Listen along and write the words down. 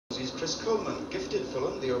Chris Coleman gifted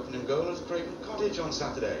Fulham the opening goal at Craven Cottage on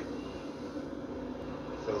Saturday.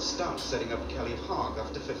 Phil Stout setting up Kelly Hark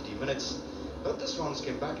after 50 minutes, but the Swans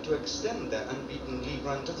came back to extend their unbeaten league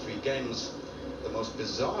run to 3 games. The most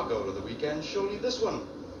bizarre goal of the weekend, surely this one.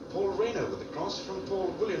 Paul Rayner with a cross from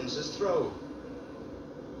Paul Williams' throw.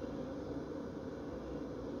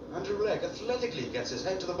 Andy Legg athletically gets his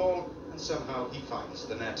head to the ball and somehow he finds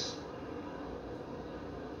the net.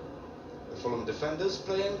 The Fulham defenders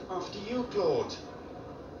playing after you, Claude,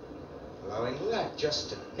 allowing Legg just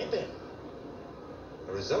to nip in.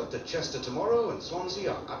 A result at Chester tomorrow and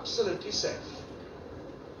Swansea are absolutely safe.